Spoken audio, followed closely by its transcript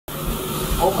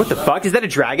What the fuck? Is that a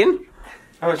dragon?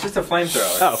 Oh, it's just a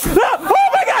flamethrower. Oh. Oh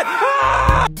my god!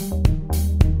 Ah!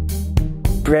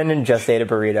 Brandon just ate a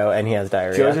burrito and he has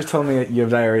diarrhea. Joe just told me you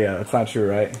have diarrhea. That's not true,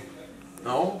 right?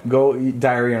 No. Go eat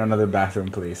diarrhea in another bathroom,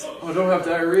 please. I don't have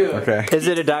diarrhea. Okay. Is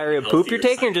it a diarrhea poop you're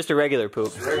taking or just a regular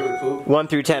poop? Regular poop. 1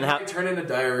 through 10. How? I turn into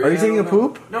diarrhea. Are you taking a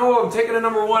poop? No, I'm taking a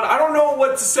number 1. I don't know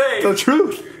what to say. The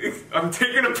truth. I'm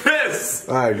taking a piss.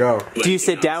 Alright, go. Do you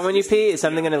sit down when you pee? Is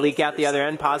something going to leak out the other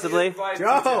end, possibly?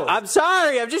 Joe! I'm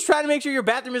sorry. I'm just trying to make sure your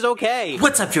bathroom is okay.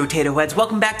 What's up, Joe Tato Heads?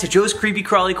 Welcome back to Joe's Creepy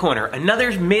Crawly Corner,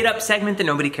 another made-up segment that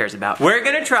nobody cares about. We're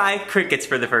going to try crickets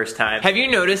for the first time. Have you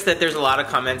noticed that there's a lot of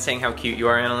comments saying how cute you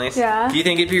are, Annalise? Yeah. Do you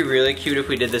think it'd be really cute if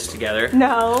we did this together?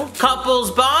 No. Couples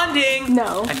bonding!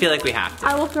 No. I feel like we have to.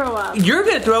 I will throw up. You're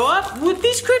gonna throw up? Well,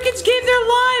 these crickets gave their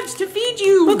lives to feed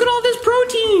you. Look at all this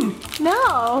protein.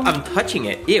 No. I'm touching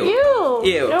it. Ew. Ew.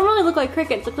 Ew. They don't really look like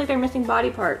crickets. Look like they're missing body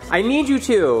parts. I need you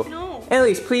to. No.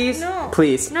 Annalise, please. No.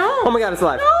 Please. No. Oh my god, it's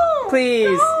alive. No.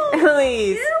 Please. No.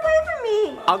 Annalise. Get away from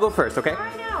me. I'll go first, okay?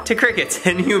 I know. To crickets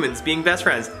and humans being best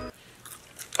friends.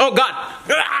 Oh god.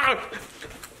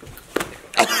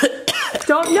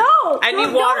 Don't, no. I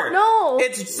need water. No.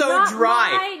 It's so not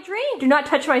dry. My drink. Do not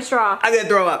touch my straw. I'm gonna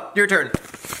throw up. Your turn.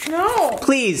 No.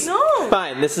 Please. No.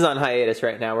 Fine, this is on hiatus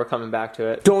right now. We're coming back to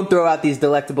it. Don't throw out these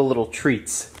delectable little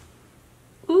treats.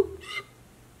 Ooh.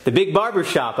 The big barber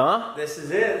shop, huh? This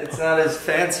is it. It's not as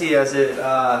fancy as it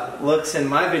looks in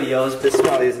my videos. This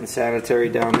probably isn't sanitary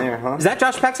down there, huh? Is that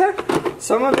Josh Peck's hair?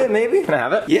 Some of it, maybe. Can I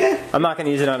have it? Yeah. I'm not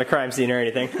gonna use it on a crime scene or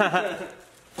anything.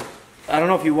 I don't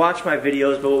know if you watch my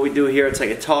videos, but what we do here, it's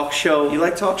like a talk show. You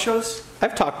like talk shows?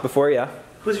 I've talked before, yeah.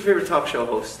 Who's your favorite talk show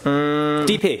host?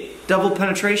 DP. Double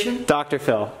Penetration? Dr.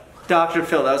 Phil. Dr.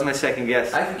 Phil, that was my second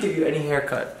guess. I could give you any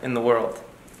haircut in the world,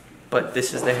 but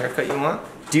this is the haircut you want?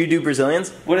 Do you do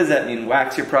Brazilians? What does that mean?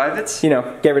 Wax your privates? You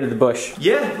know, get rid of the bush.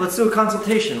 Yeah, let's do a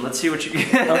consultation. Let's see what you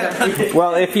get. Okay.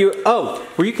 Well, if you... Oh,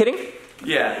 were you kidding?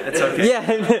 Yeah, it's okay.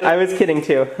 Yeah, I was kidding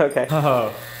too. Okay.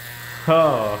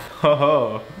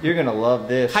 You're gonna love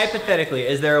this. Hypothetically,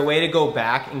 is there a way to go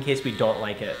back in case we don't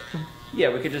like it?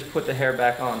 Yeah, we could just put the hair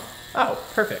back on. Oh,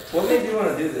 perfect. What made you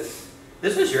want to do this?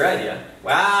 This was your idea.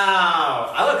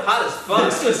 Wow, I look hot as fuck.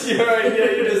 This was your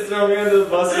idea. You just throw me under the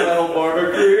bus in my whole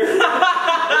barber career.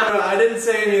 No, I didn't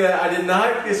say any of that. I did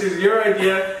not. This was your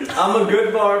idea. I'm a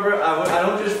good barber. I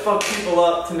don't just fuck people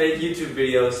up to make YouTube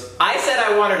videos. I said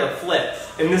I wanted a flip,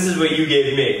 and this is what you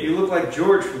gave me. You look like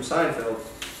George from Seinfeld.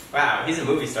 Wow, he's a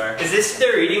movie star. Is this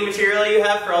the reading material you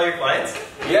have for all your clients?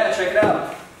 Yeah, check it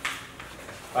out.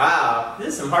 Wow, this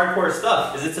is some hardcore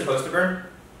stuff. Is it supposed to burn?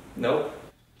 Nope.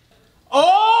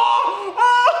 Oh!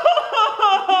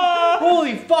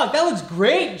 Holy fuck, that looks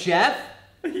great, Jeff.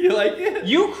 You like it?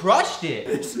 You crushed it.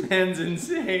 This man's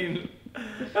insane.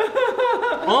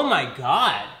 Oh my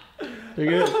god.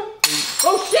 You're good.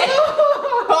 Oh shit!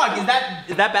 Fuck,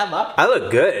 is that bad luck? I look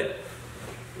good.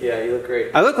 Yeah, you look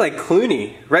great. I look like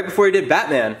Clooney, right before he did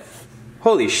Batman.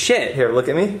 Holy shit. Here, look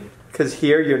at me. Because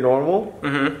here you're normal.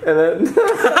 Mm-hmm. And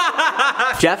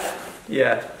then... Jeff?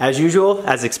 Yeah. As usual,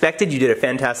 as expected, you did a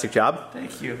fantastic job.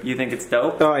 Thank you. You think it's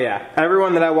dope? Oh yeah.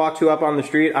 Everyone that I walk to up on the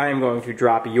street, I am going to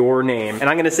drop your name. And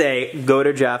I'm going to say, go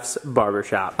to Jeff's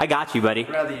barbershop. I got you, buddy.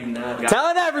 I'd rather you not.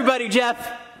 Telling everybody, Jeff.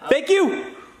 Thank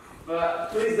you.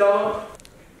 Please don't.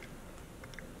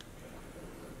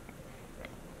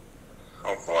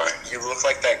 Oh boy, you look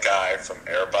like that guy from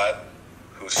Airbud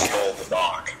who stole the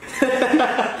dog.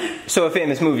 So a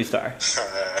famous movie star.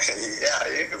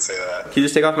 Yeah, you can say that. Can you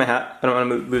just take off my hat? I don't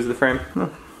want to lose the frame.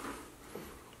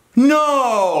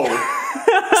 No!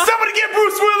 Somebody get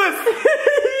Bruce Willis!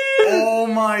 Oh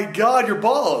my god, you're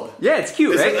bald. Yeah, it's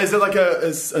cute, right? Is it like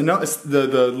a no? It's the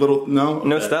little no?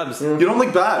 No stubs. You don't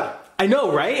look bad. I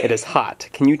know, right? It is hot.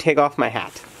 Can you take off my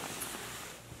hat?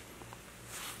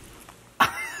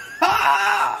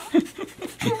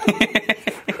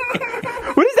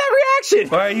 What is that reaction?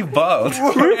 Why are you bald?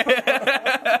 You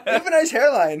have a nice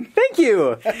hairline. Thank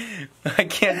you. I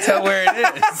can't tell where it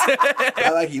is.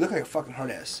 I like it. You look like a fucking hard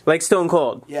ass. Like Stone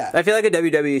Cold. Yeah. I feel like a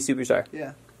WWE superstar.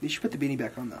 Yeah. You should put the beanie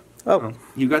back on though. Oh.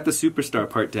 You got the superstar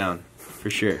part down, for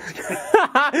sure.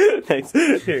 Thanks.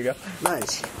 Here you go.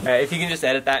 Nice. Alright, if you can just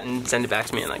edit that and send it back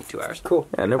to me in like 2 hours. Cool.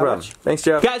 Yeah, no How problem. much? Thanks,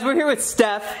 Joe. Guys, we're here with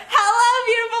Steph. Hello,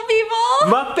 beautiful people.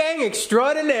 Mukbang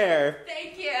extraordinaire.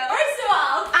 Thank you. First of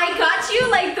all, I got you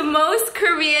like the most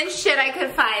Korean shit I could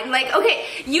find. Like, okay,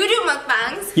 you do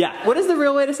mukbangs. Yeah. What is the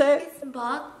real way to say it?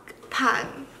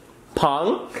 Mukbang.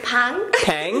 Pong? Pang?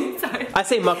 Pang? Sorry. I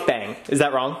say mukbang. Is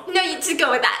that wrong? No, you just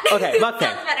go with that. Okay, mukbang.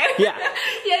 Sounds better. Yeah.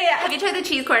 Yeah. Have you tried the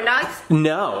cheese corn dogs?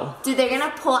 No. Dude, they're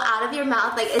gonna pull out of your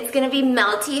mouth, like it's gonna be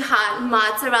melty hot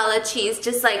mozzarella cheese,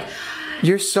 just like.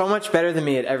 You're so much better than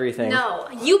me at everything. No,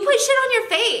 you put shit on your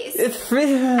face. It's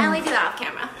I only do that off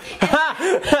camera.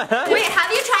 Wait,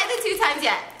 have you tried the 2 times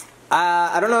yet?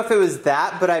 I don't know if it was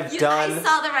that, but I've done. I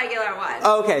saw the regular one.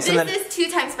 Oh, okay, so this is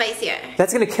 2 times spicier.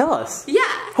 That's gonna kill us. Yeah.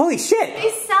 Holy shit. They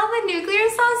sell the nuclear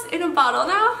sauce in a bottle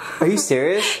now. Are you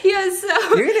serious? Yes.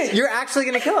 So You're actually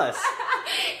gonna kill us.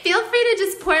 feel free to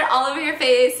just pour it all over your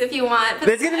face if you want. But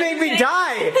That's gonna make me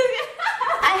die.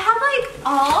 I have like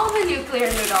all the nuclear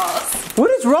noodles. What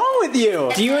is wrong with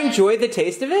you? Do you enjoy the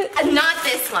taste of it? Not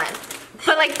this one.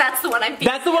 But like that's the one I'm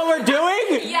feeling. That's the one we're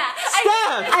doing? Yeah.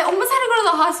 Steph! I almost had to go to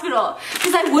the hospital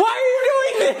because I would. Why are you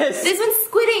doing this? This one's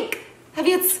squid ink. Have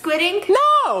you had squid ink?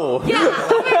 No! Yeah.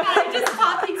 Oh my god, I'm just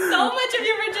popping so much of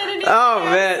your virginity. Oh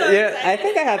I'm man, so yeah, excited. I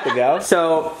think I have to go.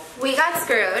 So, We got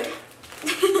screwed.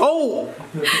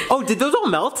 oh, did those all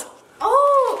melt?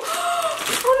 Oh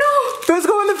no. Those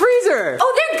go in the freezer.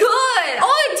 Oh, they're good.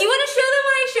 Oh, do you want to show them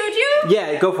what I showed you?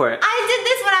 Yeah, go for it. I did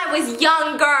this when I was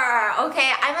younger.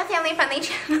 Okay, I'm a family-friendly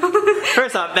channel.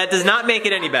 First off, that does not make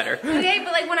it any better. Okay,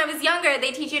 but like when I was younger,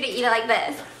 they teach you to eat it like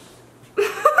this.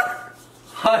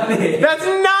 Honey. That's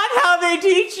not how they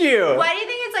teach you. Why do you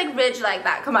think it's like ridged like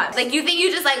that? Come on. Like you think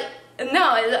you just like,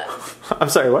 no. I'm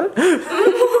sorry, what?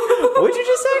 What'd you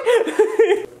just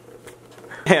say?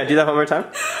 Hey, I'll do that one more time.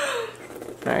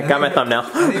 Alright, got my thumbnail.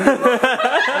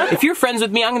 If you're friends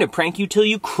with me, I'm gonna prank you till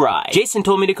you cry. Jason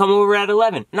told me to come over at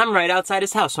 11, and I'm right outside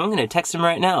his house, so I'm gonna text him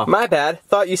right now. My bad.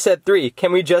 Thought you said 3.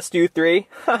 Can we just do 3?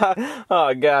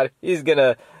 Oh god, he's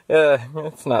gonna...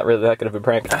 it's not really that good of a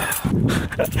prank.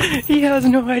 He has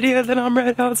no idea that I'm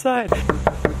right outside.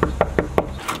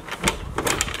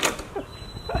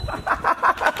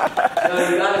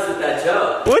 You got us with that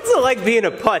joke. What's it like being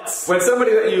a putz? When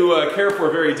somebody that you care for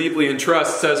very deeply and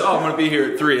trust says, "Oh, I'm going to be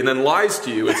here at 3," and then lies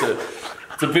to you, it's a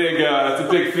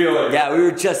big feeling. Yeah, we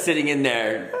were just sitting in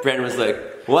there. Brandon was like,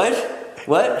 "What?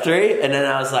 What? 3?" And then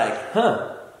I was like,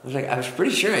 "Huh." I was like, "I was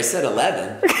pretty sure I said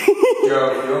 11."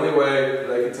 Joe, the only way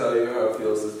that I can tell you how it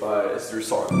feels is through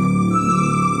song.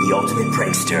 The ultimate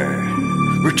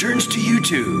prankster returns to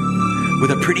YouTube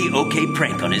with a pretty okay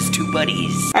prank on his 2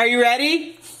 buddies. Are you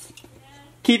ready?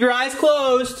 Keep your eyes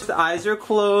closed. The eyes are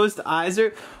closed. The eyes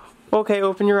are... Okay,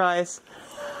 open your eyes.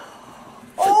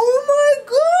 Oh my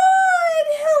god,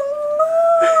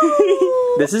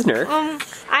 hello! This is Nerf.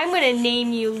 I'm gonna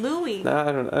name you Louie.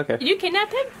 I don't know, okay. Did you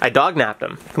kidnap him? I dog-napped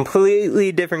him.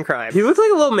 Completely different crime. He looks like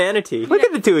a little manatee. Look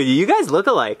at the 2 of you. You guys look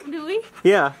alike. Louie?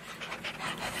 Yeah.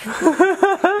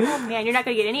 Oh man, you're not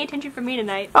gonna get any attention from me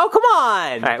tonight. Oh, come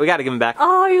on! Alright, we gotta give him back.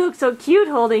 Oh, you look so cute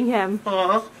holding him.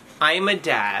 Aww. I'm a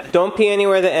dad. Don't pee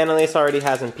anywhere that Annalise already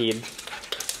hasn't peed.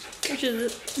 Which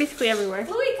is basically everywhere.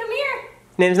 Louie, come here.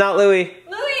 Name's not Louie.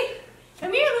 Louie,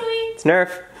 come here, Louie. It's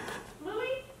Nerf.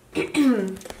 Louie.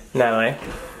 Natalie.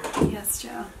 Yes,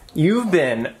 Joe. You've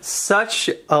been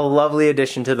such a lovely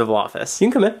addition to the office.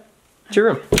 You can come in. It's your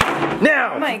room.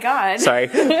 Now! Oh my god. Sorry.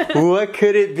 What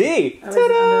could it be? I was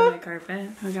under my carpet.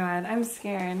 Oh god, I'm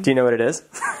scared. Do you know what it is? Do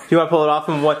you want to pull it off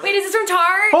and what? Wait, is this from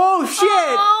Tarte? Oh shit!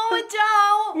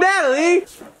 Oh, Joe! Natalie!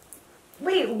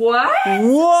 Wait, what?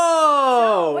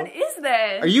 Whoa! What is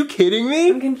this? Are you kidding me?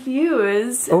 I'm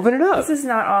confused. Open it up. This is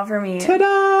not all for me. Ta-da!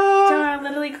 Joe, I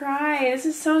literally cry. This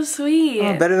is so sweet.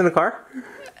 Oh, better than a car?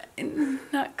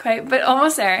 Not quite, but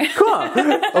almost there. Cool.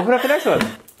 Open up the next one.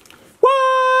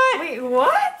 What? Wait,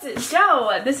 what?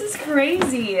 Joe, this is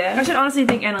crazy. I should honestly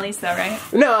thank Annalise though, right?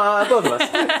 No, both of us.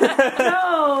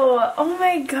 No. Oh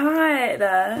my god.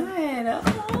 Good.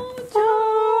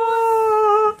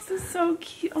 Oh, Joe. This is so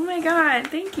cute. Oh my god,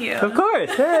 thank you. Of course.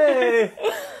 Hey.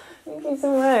 Thank you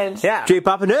so much. Yeah. J.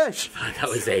 Papa Nash. That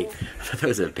was a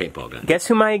paintball gun. Guess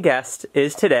who my guest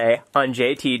is today on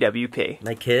JTWP?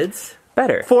 My kids?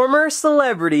 Better. Former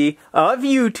celebrity of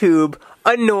YouTube,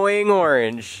 Annoying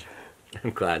Orange.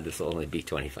 I'm glad this will only be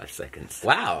 25 seconds.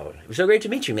 Wow, it was so great to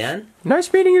meet you, man.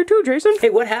 Nice meeting you too, Jason. Hey,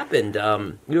 what happened?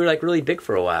 You were like really big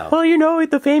for a while. Well, you know,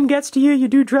 the fame gets to you, you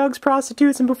do drugs,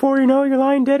 prostitutes, and before you know, you're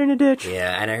lying dead in a ditch.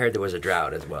 Yeah, and I heard there was a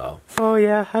drought as well. Oh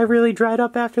yeah, I really dried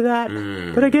up after that.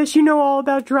 But I guess you know all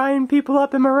about drying people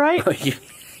up, am I right?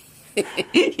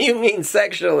 You mean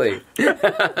sexually?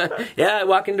 Yeah, I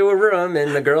walk into a room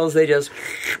and the girls, they just...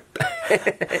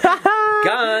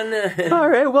 Gone.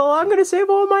 Alright, well, I'm gonna save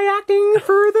all my acting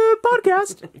for the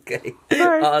podcast. Okay, All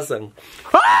right. awesome.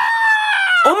 Ah!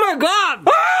 Oh my god!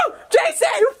 Oh! Jason!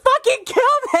 You fucking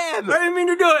killed him! I didn't mean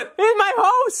to do it! He's my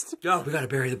host! Yo, we gotta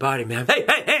bury the body, man.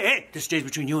 Hey! This stays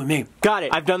between you and me. Got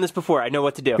it. I've done this before. I know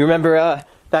what to do. You remember,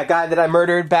 that guy that I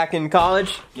murdered back in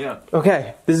college? Yeah.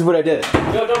 Okay, this is what I did.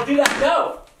 No, don't do that.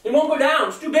 No! It won't go down.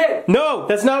 It's too big. No,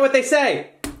 that's not what they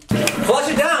say. Flush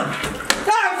it down.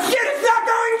 Oh shit, it's not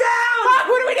going down! Fuck,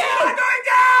 what do we do? It's not going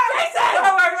down! Jason!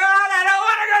 Oh my god, I don't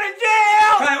want to go to jail!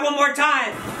 Try it one more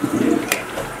time.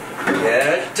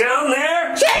 Get down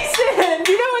there. Jason!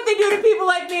 Do you know what they do to people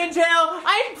like me in jail?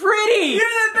 I'm pretty! You're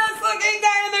the best looking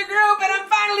guy in the group, and I'm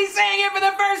finally saying it for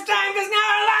the first time because now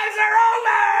our lives are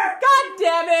over! God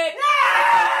damn it!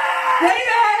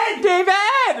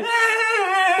 David!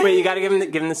 Wait, you gotta give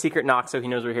him the secret knock so he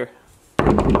knows we're here.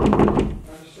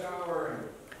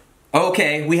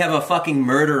 Okay, we have a fucking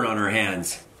murder on our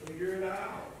hands.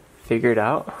 Figure it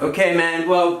out? Okay, man.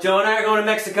 Well, Joe and I are going to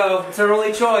Mexico. It's our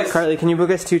only choice. Carly, can you book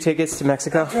us 2 tickets to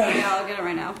Mexico? Yeah, I'll get it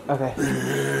right now. Okay.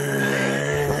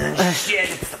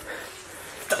 Shit.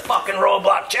 The fucking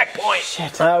roadblock checkpoint.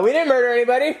 Shit. We didn't murder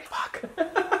anybody. Fuck. What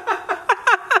are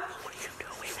you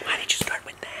doing? Why did you start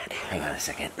with that? Hang on a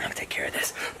second. I'll take care of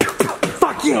this.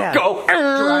 Fuck yeah. Go.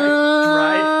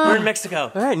 Drive. We're in Mexico.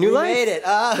 All right, new life. We made it.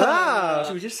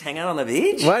 Should we just hang out on the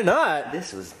beach? Why not?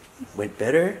 This went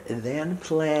better than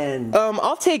planned.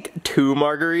 I'll take 2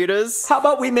 margaritas. How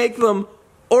about we make them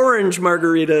orange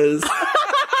margaritas?